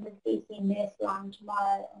our 0800 BC nurse line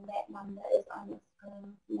tomorrow, and that number is on the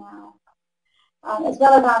screen now. As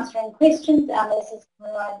well as answering questions, our nurses can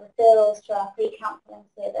provide referrals to our free counselling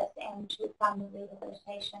service and to fund the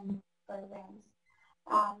rehabilitation programs.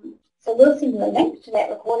 So we'll send you a link to that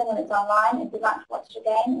recording when it's online if you'd like to watch it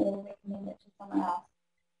again, or recommend it to someone else.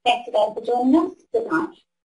 Thanks again for joining us. Good night.